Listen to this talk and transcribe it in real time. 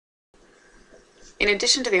in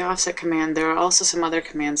addition to the offset command, there are also some other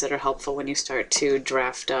commands that are helpful when you start to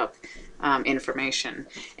draft up information.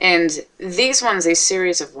 And these ones, a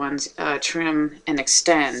series of ones, trim and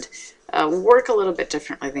extend, work a little bit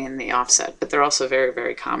differently than the offset, but they're also very,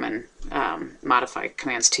 very common modified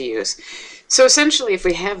commands to use. So essentially, if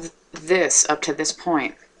we have this up to this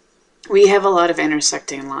point, we have a lot of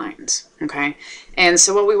intersecting lines, okay? And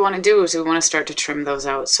so what we want to do is we want to start to trim those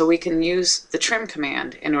out. So we can use the trim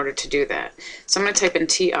command in order to do that. So I'm going to type in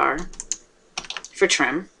TR for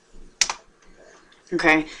trim,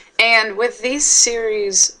 okay? And with these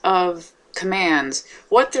series of commands,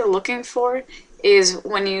 what they're looking for is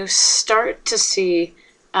when you start to see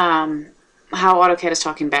how AutoCAD is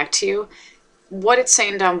talking back to you, what it's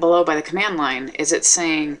saying down below by the command line is it's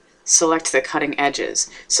saying select the cutting edges.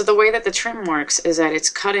 So the way that the trim works is that it's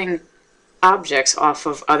cutting objects off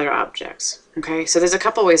of other objects. Okay, so there's a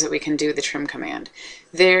couple ways that we can do the trim command.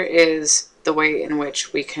 There is the way in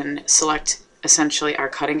which we can select essentially our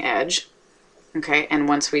cutting edge. Okay, and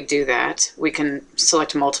once we do that, we can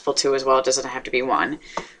select multiple too as well. It doesn't have to be one.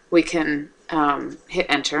 We can hit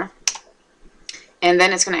enter, and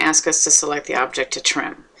then it's going to ask us to select the object to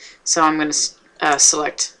trim. So I'm going to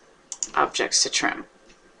select objects to trim.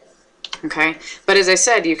 Okay, but as I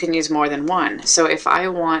said, you can use more than one. So if I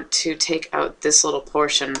want to take out this little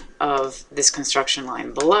portion of this construction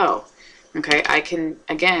line below, okay, I can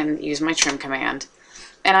again use my trim command,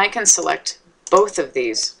 and I can select both of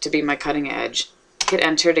these to be my cutting edge, hit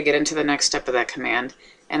enter to get into the next step of that command,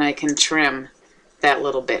 and I can trim that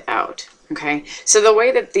little bit out. Okay, so the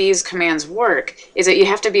way that these commands work is that you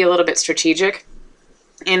have to be a little bit strategic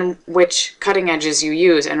in which cutting edges you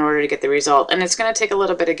use in order to get the result. And it's going to take a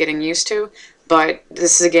little bit of getting used to, but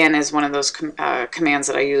this again is one of those commands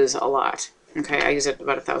that I use a lot. Okay, I use it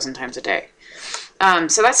about 1,000 times a day.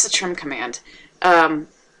 So that's the trim command.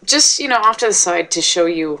 Just, off to the side to show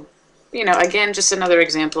you, again, just another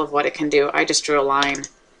example of what it can do. I just drew a line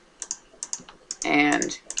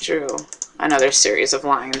and drew another series of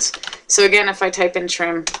lines. So again, if I type in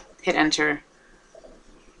trim, hit enter,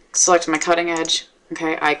 select my cutting edge,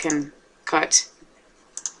 okay, I can cut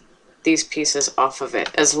these pieces off of it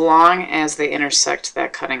as long as they intersect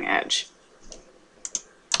that cutting edge.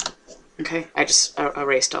 Okay, I just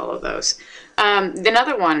erased all of those.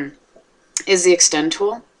 Another one is the extend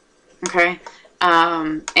tool. Okay,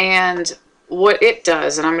 and what it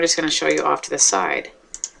does, and I'm just going to show you off to the side,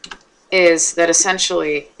 is that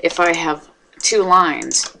essentially if I have two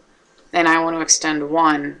lines and I want to extend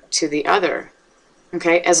one to the other,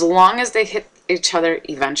 okay, as long as they hit each other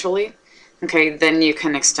eventually, okay, then you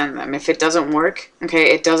can extend them. If it doesn't work,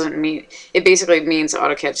 okay, it basically means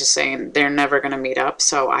AutoCAD just saying they're never going to meet up,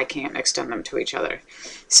 so I can't extend them to each other.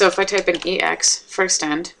 So if I type in EX for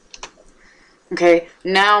extend, okay,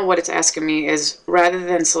 now what it's asking me is rather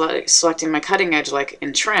than selecting my cutting edge like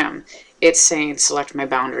in trim, it's saying select my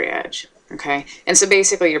boundary edge. Okay, and so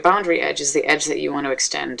basically your boundary edge is the edge that you want to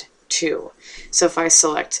extend to. So if I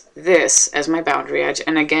select this as my boundary edge,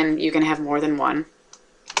 and again you can have more than one,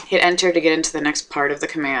 hit enter to get into the next part of the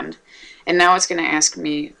command, and now it's going to ask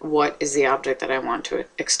me what is the object that I want to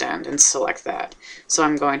extend and select that. So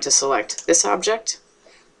I'm going to select this object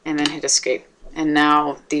and then hit escape, and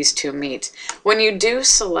now these two meet. When you do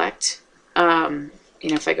select,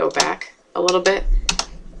 if I go back a little bit,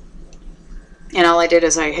 and all I did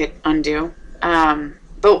is I hit undo,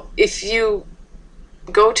 but if you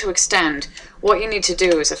go to extend, what you need to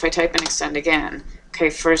do is if I type in extend again, okay,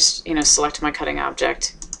 first, select my cutting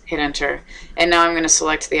object, hit enter, and now I'm going to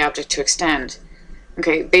select the object to extend.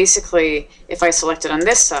 Okay, basically, if I select it on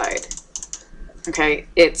this side, okay,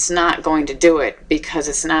 it's not going to do it because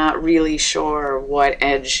it's not really sure what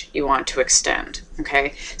edge you want to extend.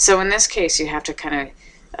 Okay, so in this case, you have to kind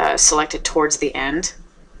of select it towards the end.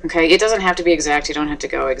 Okay, it doesn't have to be exact, you don't have to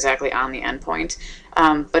go exactly on the end point,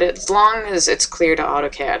 but as long as it's clear to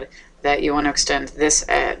AutoCAD that you want to extend this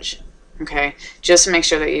edge, okay, just make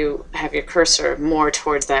sure that you have your cursor more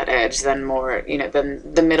towards that edge than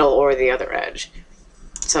than the middle or the other edge,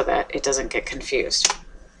 so that it doesn't get confused.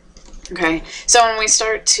 Okay, so when we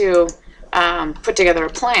start to put together a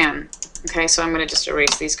plan, okay, so I'm going to just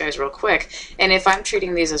erase these guys real quick, and if I'm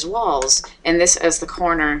treating these as walls and this as the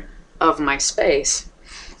corner of my space,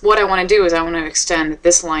 what I want to do is I want to extend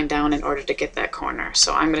this line down in order to get that corner.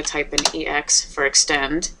 So I'm going to type in EX for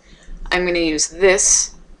extend. I'm going to use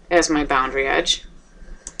this as my boundary edge.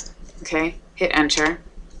 Okay, hit enter,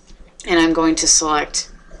 and I'm going to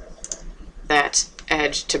select that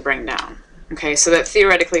edge to bring down. Okay, so that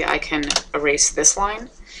theoretically I can erase this line,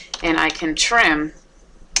 and I can trim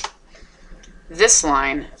this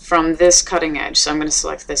line from this cutting edge. So I'm going to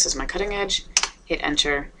select this as my cutting edge, hit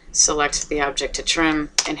enter, select the object to trim,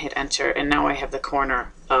 and hit enter, and now I have the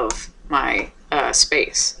corner of my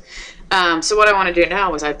space. So what I want to do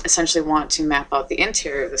now is I essentially want to map out the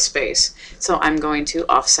interior of the space. So I'm going to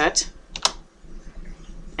offset,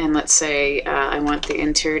 and let's say I want the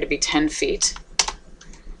interior to be 10 feet.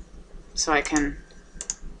 So I can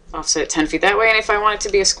offset it 10 feet that way, and if I want it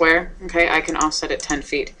to be a square, okay, I can offset it 10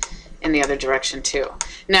 feet in the other direction too.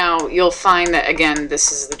 Now you'll find that, again,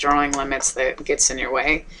 this is the drawing limits that gets in your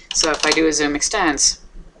way. So if I do a zoom extents,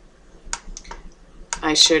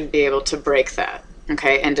 I should be able to break that,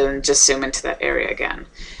 okay, and then just zoom into that area again.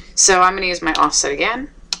 So I'm going to use my offset again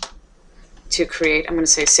to create, I'm going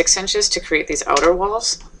to say 6 inches to create these outer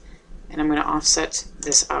walls, and I'm going to offset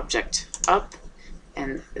this object up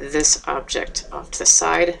and this object off to the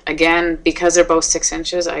side. Again, because they're both 6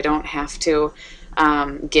 inches, I don't have to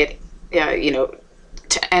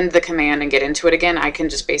to end the command and get into it again. I can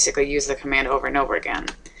just basically use the command over and over again.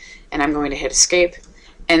 And I'm going to hit escape,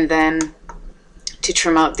 and then to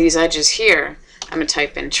trim out these edges here, I'm going to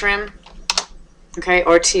type in trim, okay,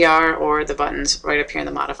 or TR, or the buttons right up here in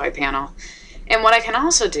the modify panel. And what I can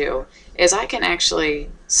also do is I can actually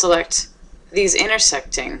select these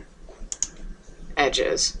intersecting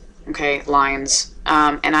edges, okay, lines,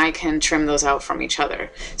 and I can trim those out from each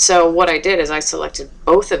other. So what I did is I selected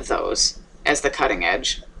both of those as the cutting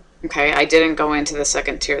edge, okay. I didn't go into the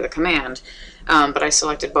second tier of the command, but I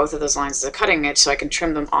selected both of those lines as a cutting edge so I can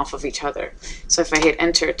trim them off of each other. So if I hit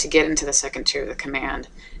enter to get into the second tier of the command,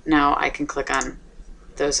 now I can click on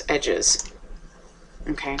those edges,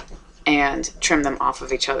 okay, and trim them off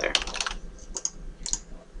of each other.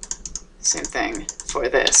 Same thing for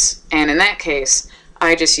this. And in that case,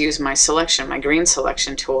 I just use my selection, my green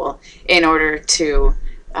selection tool, in order to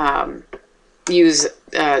use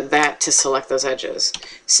that to select those edges.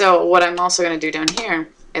 So what I'm also going to do down here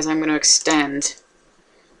is I'm going to extend.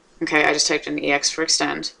 Okay, I just typed in EX for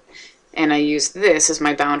extend, and I use this as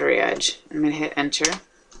my boundary edge. I'm going to hit enter,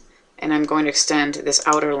 and I'm going to extend this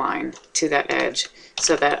outer line to that edge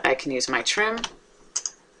so that I can use my trim.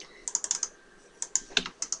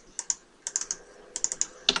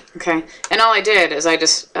 Okay, and all I did is I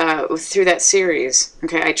just, through that series,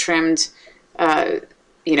 okay, I trimmed,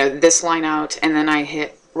 this line out, and then I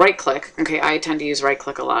hit right click. Okay, I tend to use right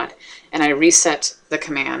click a lot, and I reset the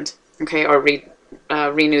command, okay, or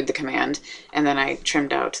renewed the command, and then I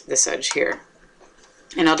trimmed out this edge here.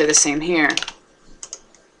 And I'll do the same here.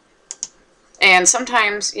 And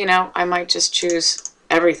sometimes, I might just choose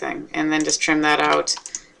everything and then just trim that out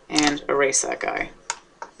and erase that guy.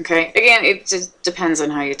 Okay, again, it just depends on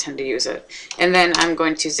how you tend to use it. And then I'm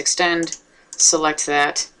going to use extend, select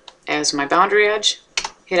that as my boundary edge,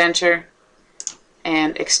 hit enter,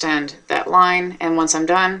 and extend that line. And once I'm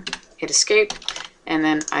done, hit escape, and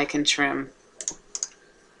then I can trim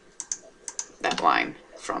that line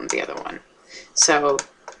from the other one. So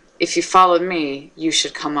if you followed me, you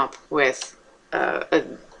should come up with a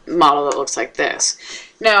model that looks like this.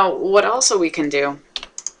 Now, what also we can do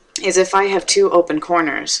is if I have two open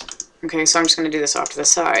corners, okay, so I'm just going to do this off to the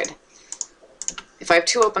side. If I have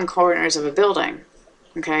two open corners of a building,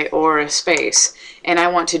 okay, or a space, and I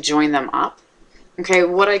want to join them up, okay,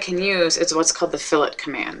 what I can use is what's called the fillet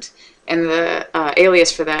command. And the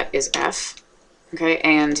alias for that is F, okay,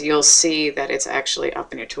 and you'll see that it's actually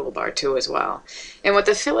up in your toolbar too as well. And what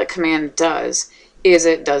the fillet command does is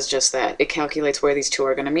it does just that. It calculates where these two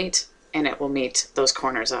are going to meet, and it will meet those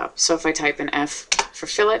corners up. So if I type in F for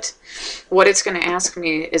fillet, what it's going to ask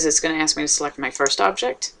me is it's going to ask me to select my first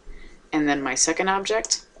object and then my second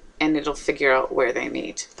object, and it'll figure out where they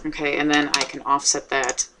meet. Okay, and then I can offset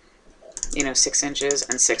that, 6 inches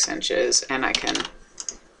and 6 inches, and I can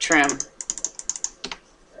trim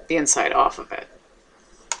the inside off of it.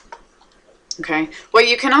 Okay, what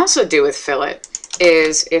you can also do with fillet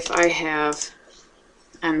is if I have,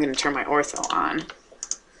 I'm going to turn my ortho on,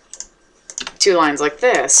 two lines like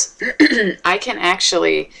this, I can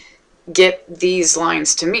actually get these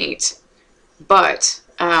lines to meet, but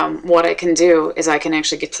what I can do is I can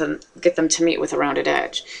actually get them to meet with a rounded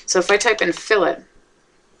edge. So if I type in fillet,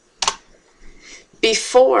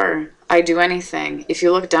 before I do anything, if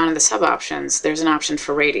you look down in the sub options, there's an option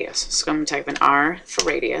for radius. So I'm going to type in R for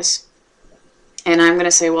radius, and I'm going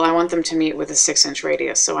to say, well, I want them to meet with a 6-inch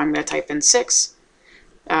radius. So I'm going to type in 6.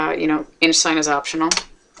 Inch sign is optional.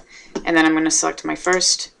 And then I'm going to select my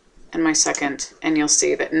first and my second, and you'll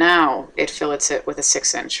see that now it fillets it with a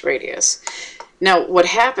 6-inch radius. Now what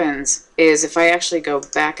happens is if I actually go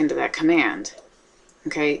back into that command,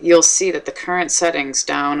 okay, you'll see that the current settings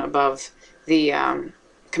down above the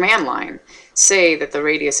command line say that the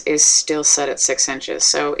radius is still set at 6 inches.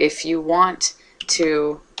 So if you want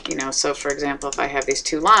to, you know, so for example, if I have these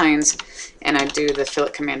two lines and I do the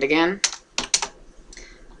fillet command again,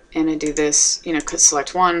 and I do this, you know,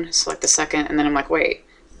 select one, select the second, and then I'm like, wait,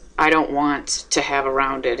 I don't want to have a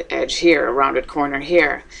rounded edge here, a rounded corner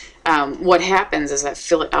here. What happens is that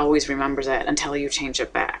fillet always remembers that until you change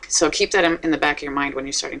it back. So keep that in the back of your mind when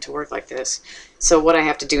you're starting to work like this. So what I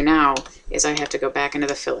have to do now is I have to go back into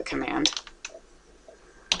the fillet command.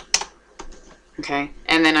 Okay,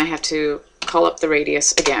 and then I have to call up the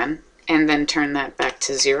radius again and then turn that back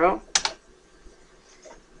to 0.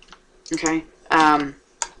 Okay, I'm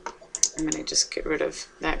going to just get rid of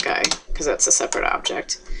that guy because that's a separate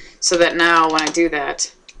object. So that now when I do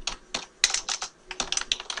that,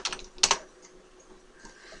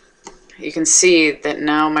 you can see that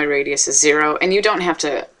now my radius is 0, and you don't have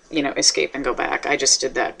to, you know, escape and go back. I just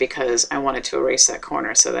did that because I wanted to erase that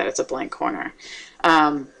corner so that it's a blank corner.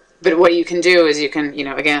 But what you can do is you can, you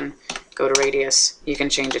know, again, go to radius, you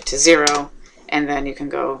can change it to 0, and then you can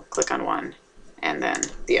go click on one and then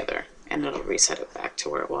the other, and it'll reset it back to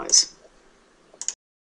where it was.